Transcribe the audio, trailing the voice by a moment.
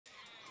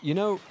You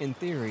know, in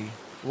theory,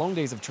 long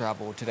days of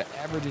travel to the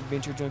average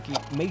adventure junkie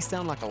may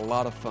sound like a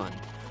lot of fun,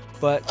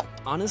 but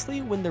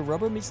honestly, when the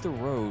rubber meets the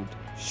road,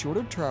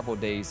 shorter travel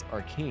days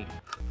are king.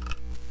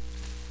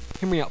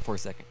 Hear me out for a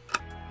second.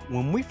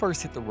 When we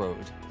first hit the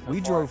road,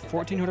 we drove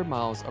 1,400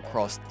 miles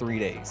across 3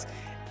 days.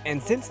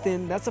 And since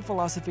then, that's a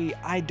philosophy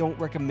I don't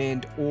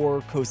recommend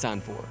or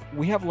co-sign for.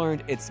 We have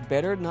learned it's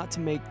better not to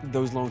make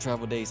those long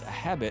travel days a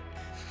habit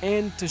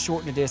and to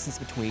shorten the distance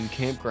between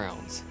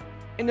campgrounds.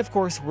 And of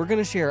course, we're going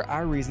to share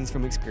our reasons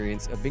from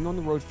experience of being on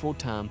the road full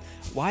time,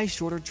 why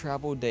shorter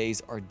travel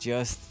days are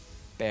just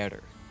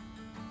better.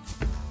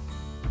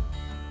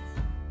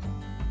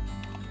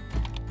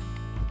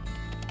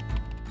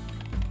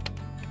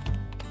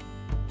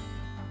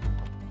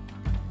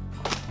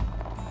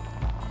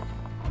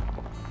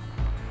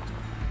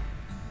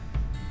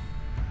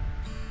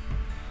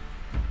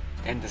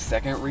 And the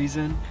second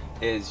reason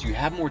is you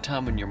have more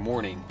time in your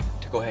morning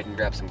to go ahead and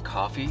grab some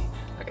coffee,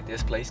 like at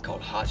this place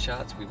called Hot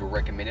Shots we were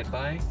recommended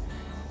by.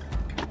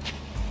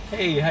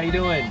 Hey, how you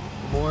doing?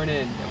 Good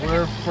morning.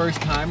 We're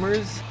first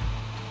timers.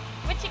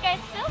 What you guys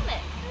filming?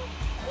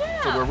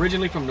 Yeah. So we're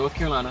originally from North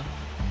Carolina.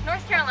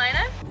 North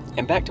Carolina?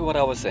 And back to what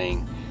I was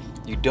saying,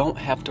 you don't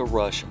have to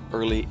rush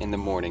early in the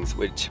mornings,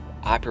 which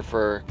I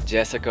prefer,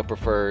 Jessica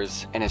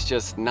prefers, and it's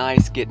just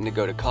nice getting to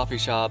go to coffee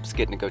shops,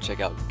 getting to go check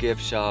out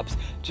gift shops,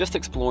 just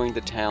exploring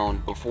the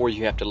town before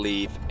you have to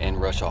leave and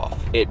rush off.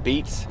 It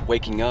beats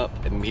waking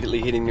up,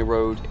 immediately hitting the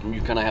road, and you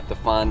kind of have to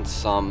find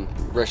some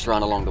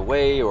restaurant along the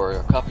way or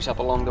a coffee shop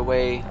along the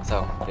way.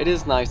 So it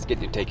is nice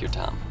getting to take your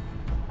time.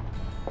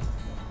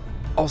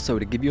 Also,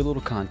 to give you a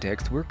little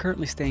context, we're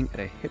currently staying at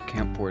a hip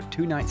camp for a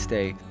 2-night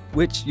stay,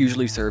 which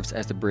usually serves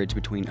as the bridge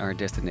between our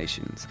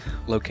destinations.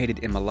 Located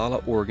in Molalla,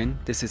 Oregon,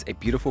 this is a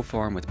beautiful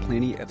farm with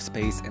plenty of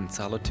space and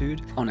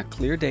solitude. On a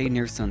clear day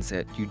near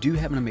sunset, you do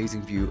have an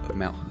amazing view of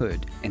Mount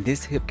Hood, and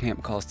this hip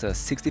camp costs us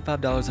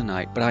 $65 a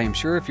night, but I am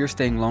sure if you're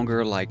staying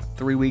longer, like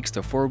 3 weeks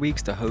to 4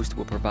 weeks, the host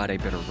will provide a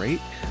better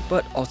rate,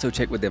 but also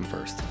check with them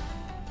first.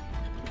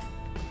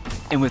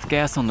 And with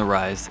gas on the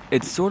rise,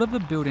 it's sort of a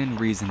built-in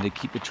reason to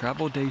keep the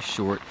travel days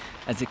short,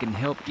 as it can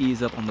help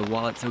ease up on the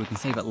wallet so we can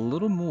save a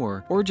little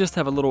more or just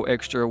have a little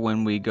extra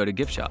when we go to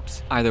gift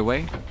shops. Either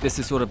way, this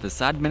is sort of a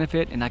side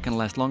benefit, and I can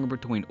last longer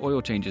between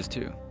oil changes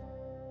too.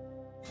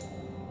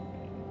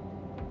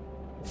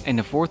 And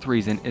the fourth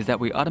reason is that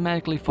we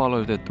automatically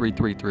follow the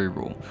 3-3-3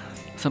 rule,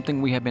 something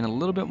we have been a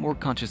little bit more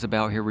conscious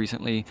about here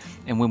recently.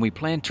 And when we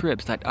plan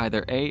trips that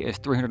either A is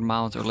 300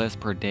 miles or less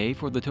per day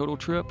for the total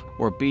trip,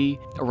 or B,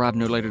 arrive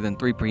no later than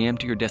 3 p.m.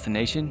 to your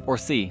destination, or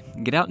C,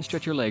 get out and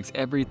stretch your legs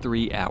every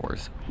 3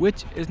 hours,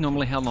 which is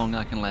normally how long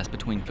I can last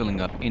between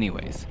filling up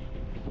anyways.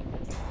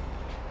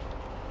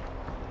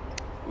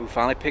 We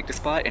finally picked a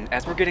spot, and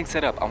as we're getting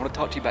set up, I want to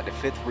talk to you about the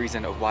fifth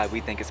reason of why we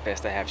think it's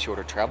best to have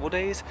shorter travel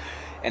days,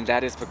 and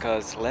that is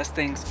because less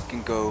things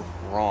can go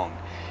wrong.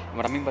 And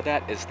what I mean by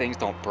that is things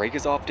don't break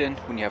as often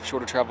when you have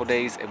shorter travel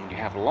days, and when you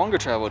have longer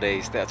travel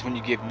days, that's when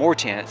you give more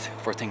chance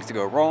for things to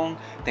go wrong,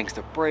 things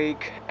to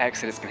break,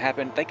 accidents can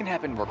happen. They can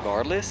happen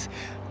regardless,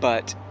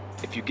 but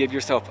if you give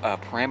yourself a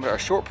parameter, a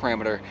short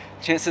parameter,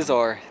 chances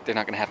are they're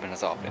not going to happen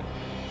as often.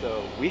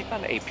 So we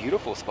found a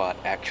beautiful spot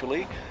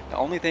actually. The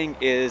only thing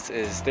is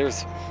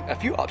there's a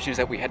few options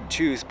that we had to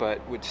choose,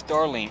 but with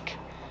Starlink,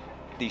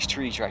 these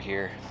trees right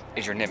here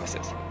is your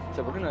nemesis.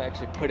 So we're gonna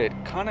actually put it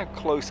kind of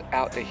close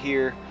out to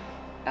here,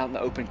 out in the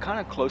open, kind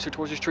of closer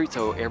towards the street,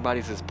 so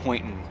everybody's just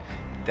pointing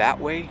that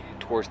way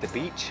towards the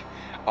beach.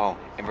 Oh,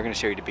 and we're gonna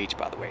show you the beach,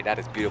 by the way. That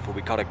is beautiful.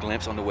 We caught a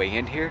glimpse on the way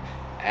in here.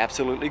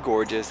 Absolutely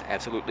gorgeous,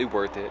 absolutely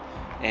worth it.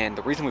 And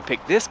the reason we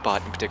picked this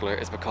spot in particular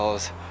is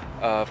because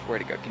of,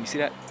 where'd it go? Can you see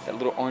that? That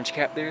little orange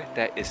cap there?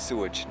 That is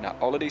sewage. Not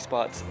all of these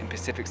spots in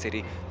Pacific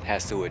City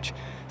has sewage.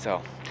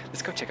 So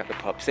let's go check out the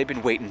pups. They've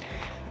been waiting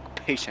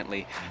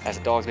patiently as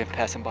the dog's been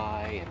passing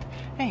by. And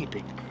hey,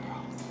 big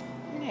girl.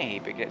 Hey,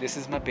 big girl. This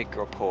is my big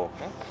girl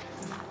Polka.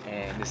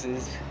 And this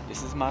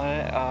is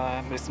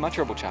my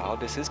trouble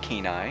child. This is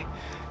Kenai.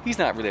 He's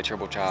not really a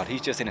trouble child.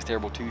 He's just in his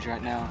terrible twos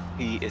right now.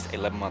 He is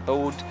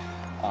 11-month-old,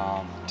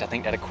 which I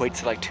think that equates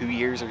to like 2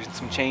 years or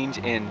some change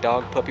in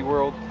dog puppy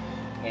world.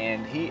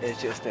 And he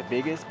is just the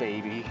biggest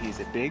baby.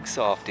 He's a big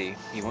softie.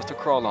 He wants to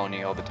crawl on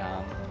you all the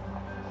time.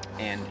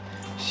 And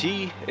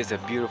she is a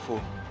beautiful,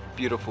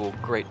 beautiful,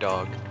 great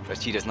dog, but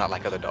she does not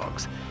like other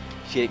dogs.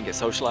 She didn't get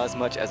socialized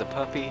much as a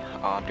puppy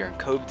during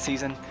COVID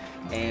season,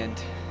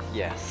 and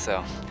yeah,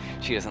 so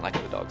she doesn't like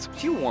other dogs.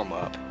 She'll warm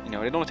up. You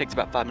know, it only takes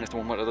about 5 minutes to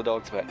warm up to other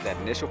dogs, but that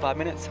initial 5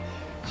 minutes,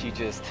 she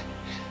just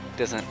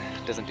doesn't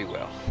do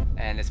well.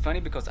 And it's funny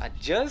because I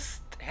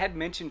just had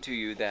mentioned to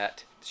you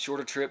that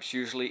shorter trips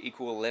usually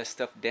equal less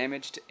stuff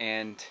damaged,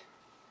 and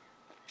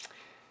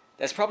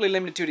that's probably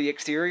limited to the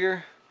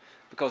exterior,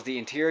 because the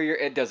interior,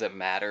 it doesn't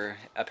matter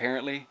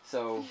apparently.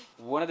 So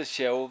one of the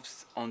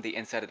shelves on the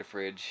inside of the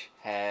fridge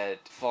had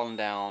fallen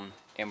down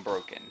and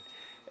broken.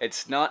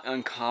 It's not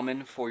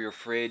uncommon for your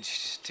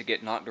fridge to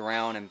get knocked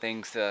around and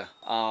things to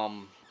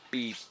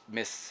be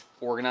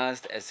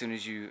misorganized as soon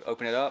as you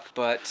open it up,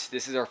 but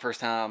this is our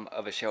first time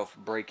of a shelf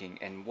breaking,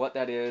 and what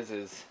that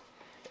is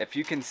if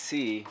you can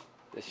see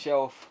the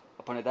shelf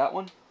up under that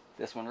one,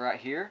 this one right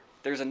here,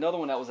 there's another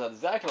one that was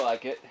exactly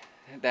like it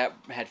that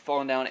had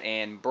fallen down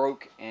and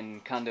broke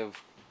and kind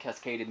of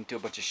cascaded into a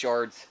bunch of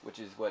shards, which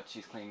is what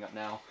she's cleaning up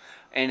now.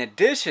 In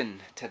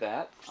addition to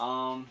that,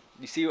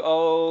 you see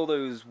all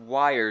those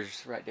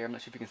wires right there. I'm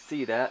not sure if you can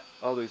see that,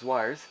 all those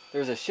wires.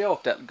 There's a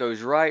shelf that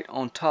goes right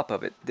on top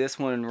of it. This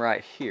one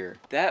right here.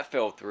 That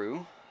fell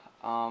through.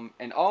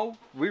 And all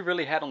we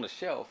really had on the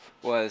shelf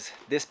was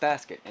this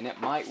basket, and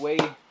it might weigh,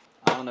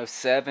 I don't know,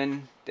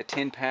 7 to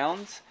 10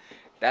 pounds.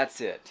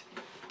 That's it.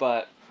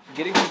 But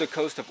getting to the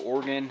coast of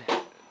Oregon,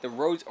 the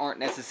roads aren't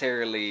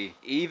necessarily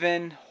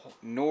even,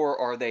 nor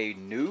are they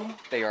new.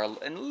 They are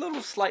in a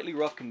little slightly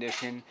rough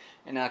condition,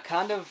 and I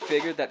kind of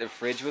figured that the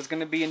fridge was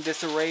going to be in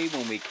disarray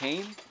when we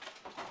came.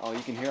 Oh, you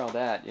can hear all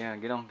that. Yeah,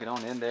 get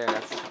on in there.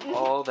 That's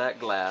all that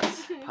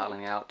glass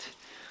piling out.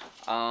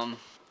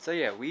 So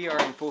yeah, we are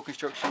in full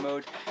construction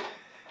mode,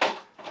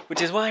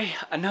 which is why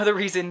another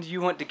reason you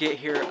want to get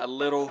here a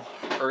little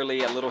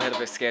early, a little ahead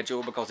of a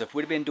schedule, because if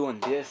we'd have been doing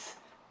this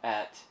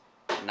at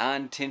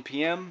 9-10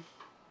 p.m.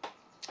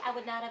 I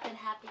would not have been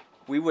happy.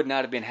 We would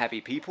not have been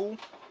happy people,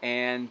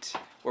 and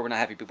well, we're not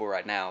happy people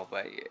right now,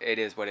 but it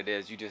is what it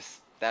is.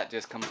 That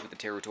just comes with the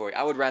territory.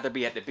 I would rather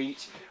be at the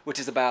beach, which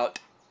is about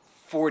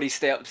 40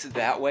 steps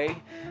that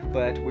way,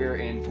 but we're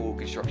in full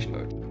construction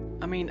mode.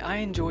 I mean, I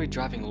enjoy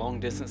driving long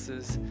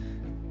distances,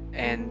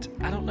 and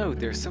I don't know,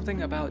 there's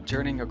something about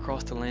journeying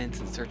across the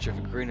lands in search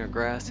of greener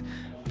grass,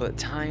 but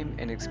time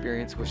and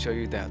experience will show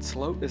you that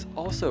slow is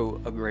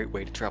also a great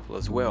way to travel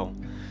as well.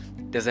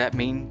 Does that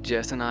mean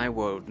Jess and I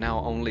will now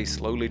only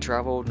slowly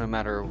travel no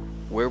matter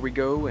where we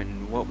go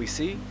and what we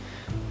see?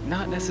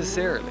 Not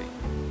necessarily.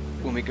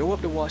 When we go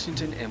up to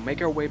Washington and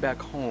make our way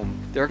back home,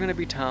 there are going to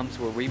be times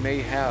where we may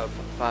have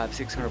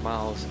 500-600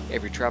 miles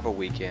every travel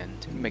weekend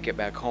to make it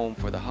back home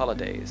for the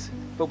holidays.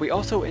 But we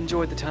also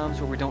enjoy the times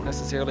where we don't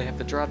necessarily have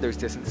to drive those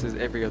distances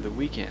every other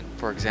weekend.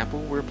 For example,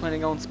 we're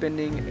planning on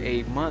spending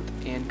a month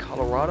in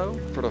Colorado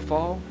for the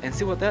fall and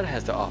see what that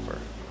has to offer.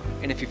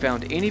 And if you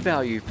found any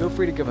value, feel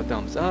free to give a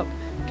thumbs up,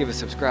 give a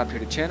subscribe to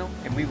the channel,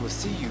 and we will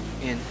see you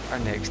in our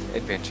next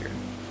adventure.